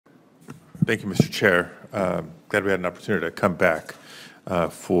Thank you, Mr. Chair. Glad we had an opportunity to come back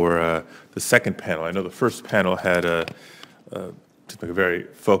for the second panel. I know the first panel had a very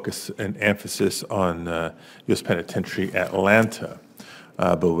focus and emphasis on U.S. Penitentiary Atlanta,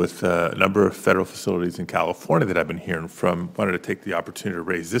 but with a number of federal facilities in California that I've been hearing from, wanted to take the opportunity to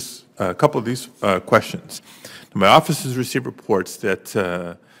raise a couple of these questions. My office has received reports that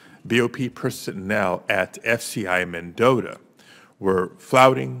BOP personnel at FCI Mendota were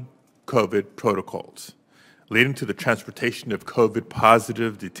flouting COVID protocols, leading to the transportation of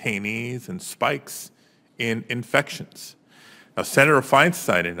COVID-positive detainees and spikes in infections. Now, Senator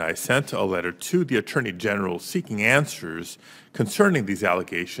Feinstein and I sent a letter to the Attorney General seeking answers concerning these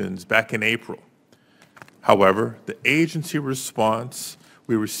allegations back in April. However, the agency response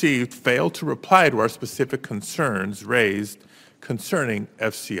we received failed to reply to our specific concerns raised concerning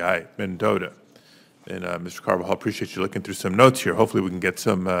FCI Mendota. And Mr. Carvajal, appreciate you looking through some notes here. Hopefully we can get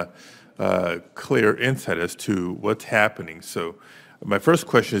some clear insight as to what's happening. So my first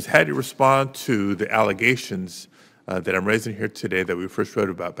question is, how do you respond to the allegations that I'm raising here today that we first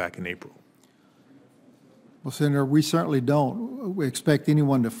wrote about back in April? Well, Senator, we certainly don't expect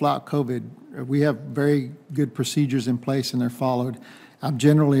anyone to flout COVID. We have very good procedures in place, and they're followed. I'm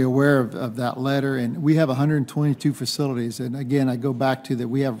generally aware of that letter, and we have 122 facilities. And again, I go back to that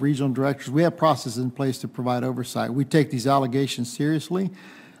we have regional directors. We have processes in place to provide oversight. We take these allegations seriously.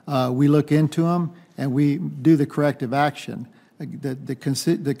 We look into them, and we do the corrective action.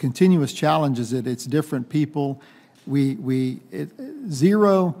 The continuous challenge is that it's different people.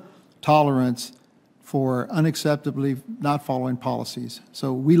 Zero tolerance for unacceptably not following policies.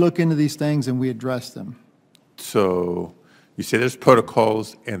 So we look into these things and we address them. So you say there's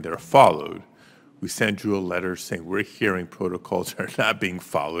protocols and they're followed. We send you a letter saying we're hearing protocols are not being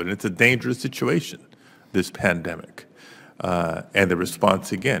followed, and it's a dangerous situation, this pandemic. And the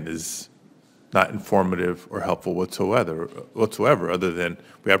response, again, is not informative or helpful whatsoever, other than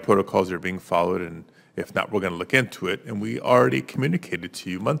we have protocols that are being followed, and if not, we're going to look into it. And we already communicated to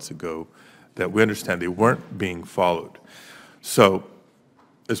you months ago that we understand they weren't being followed. So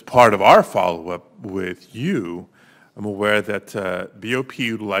as part of our follow-up with you, I'm aware that BOP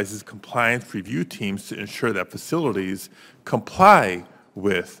utilizes compliance review teams to ensure that facilities comply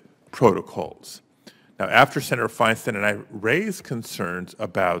with protocols. Now, after Senator Feinstein and I raised concerns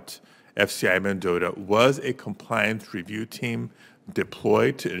about FCI Mendota, was a compliance review team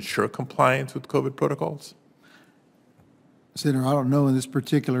deployed to ensure compliance with COVID protocols? Senator, I don't know in this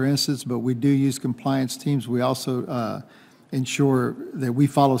particular instance, but we do use compliance teams. We also ensure that we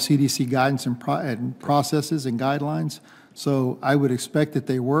follow CDC guidance and processes and guidelines. So I would expect that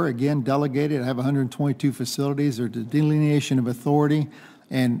they were, again, delegated. I have 122 facilities. There's a delineation of authority,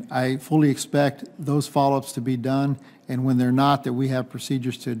 and I fully expect those follow-ups to be done, and when they're not, that we have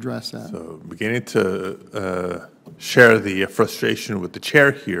procedures to address that. So beginning to share the frustration with the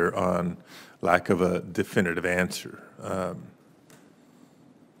chair here on lack of a definitive answer.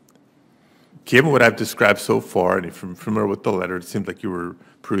 Given what I've described so far, and if you're familiar with the letter, it seems like you were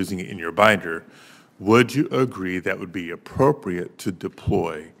perusing it in your binder, would you agree that would be appropriate to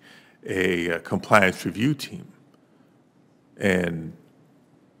deploy a compliance review team? And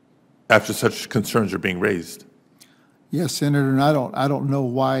after such concerns are being raised? Yes, Senator, and I don't know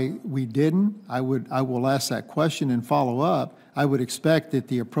why we didn't. I will ask that question and follow up. I would expect that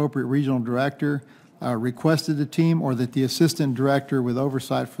the appropriate regional director requested a team, or that the assistant director with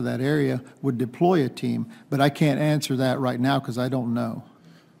oversight for that area would deploy a team. But I can't answer that right now because I don't know.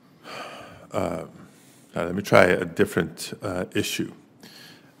 Let me try a different issue.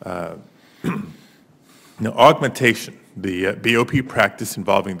 Now, augmentation, the BOP practice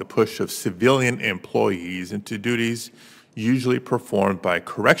involving the push of civilian employees into duties usually performed by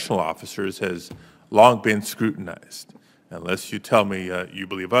correctional officers, has long been scrutinized. Unless you tell me you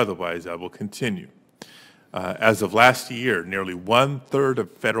believe otherwise, I will continue. As of last year, nearly 1/3 of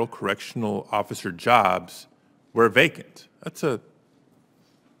federal correctional officer jobs were vacant. That's a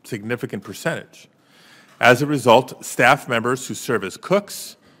significant percentage. As a result, staff members who serve as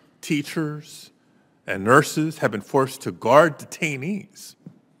cooks, teachers, and nurses have been forced to guard detainees.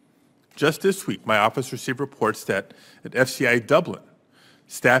 Just this week, my office received reports that at FCI Dublin,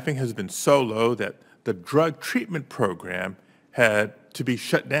 staffing has been so low that the drug treatment program had to be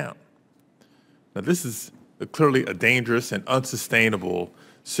shut down. Now, this is clearly a dangerous and unsustainable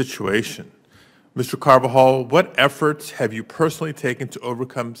situation. Mr. Carvajal, what efforts have you personally taken to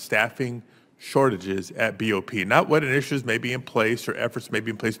overcome staffing shortages at BOP? Not what initiatives may be in place or efforts may be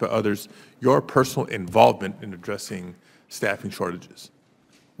in place by others, your personal involvement in addressing staffing shortages.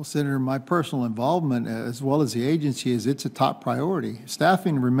 Well, Senator, my personal involvement, as well as the agency, is it's a top priority.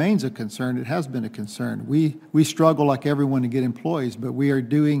 Staffing remains a concern. It has been a concern. We struggle like everyone to get employees, but we are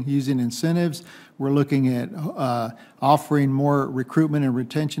using incentives. We're looking at offering more recruitment and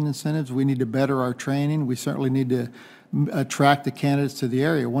retention incentives. We need to better our training. We certainly need to attract the candidates to the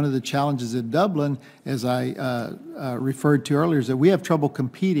area. One of the challenges at Dublin, as I referred to earlier, is that we have trouble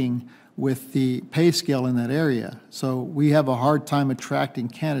competing with the pay scale in that area. So we have a hard time attracting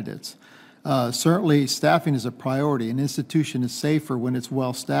candidates. Certainly, staffing is a priority. An institution is safer when it's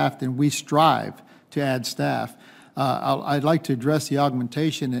well-staffed, and we strive to add staff. I'd like to address the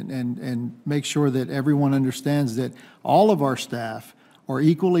augmentation and make sure that everyone understands that all of our staff are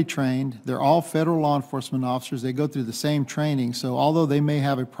equally trained. They're all federal law enforcement officers. They go through the same training. So although they may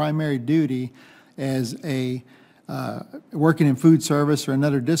have a primary duty as working in food service or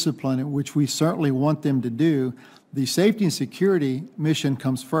another discipline, which we certainly want them to do, the safety and security mission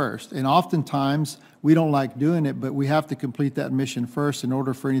comes first. And oftentimes, we don't like doing it, but we have to complete that mission first in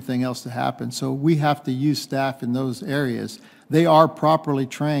order for anything else to happen. So we have to use staff in those areas. They are properly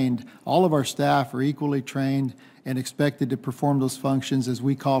trained. All of our staff are equally trained and expected to perform those functions as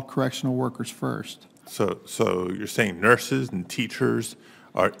we call correctional workers first. So you're saying nurses and teachers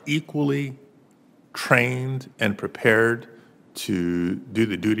are equally trained and prepared to do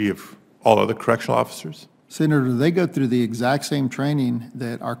the duty of all other correctional officers? Senator, they go through the exact same training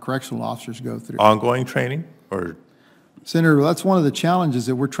that our correctional officers go through. Ongoing training, or? Senator, that's one of the challenges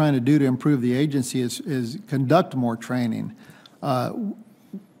that we're trying to do to improve the agency is conduct more training.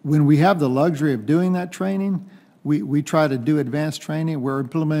 When we have the luxury of doing that training, we try to do advanced training. We're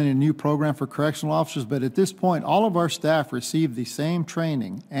implementing a new program for correctional officers, but at this point, all of our staff receive the same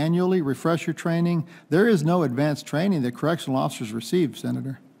training annually, refresher training. There is no advanced training that correctional officers receive,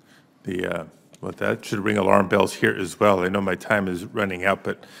 Senator. Well, that should ring alarm bells here as well. I know my time is running out,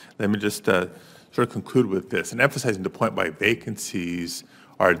 but let me just sort of conclude with this and emphasizing the point why vacancies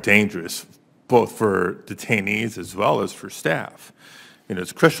are dangerous, both for detainees as well as for staff. You know,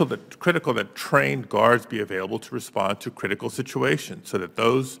 it's critical that trained guards be available to respond to critical situations so that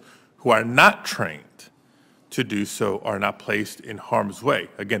those who are not trained to do so are not placed in harm's way.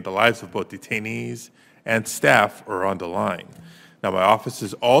 Again, the lives of both detainees and staff are on the line. Now, my office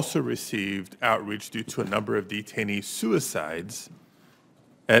has also received outreach due to a number of detainee suicides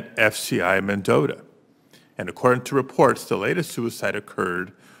at FCI Mendota. And according to reports, the latest suicide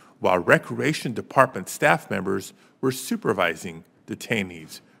occurred while Recreation Department staff members were supervising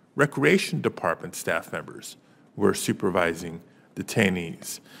detainees. Recreation Department staff members were supervising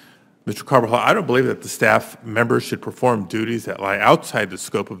detainees. Mr. Carvajal, I don't believe that the staff members should perform duties that lie outside the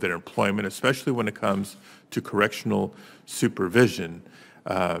scope of their employment, especially when it comes to correctional supervision.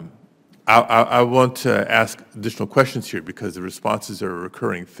 I want to ask additional questions here because the responses are a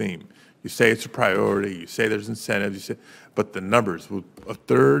recurring theme. You say it's a priority, you say there's incentives, but the numbers, a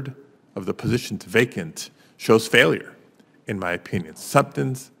third of the positions vacant shows failure, in my opinion.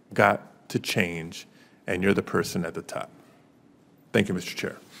 Something's got to change, and you're the person at the top. Thank you, Mr.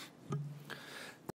 Chair.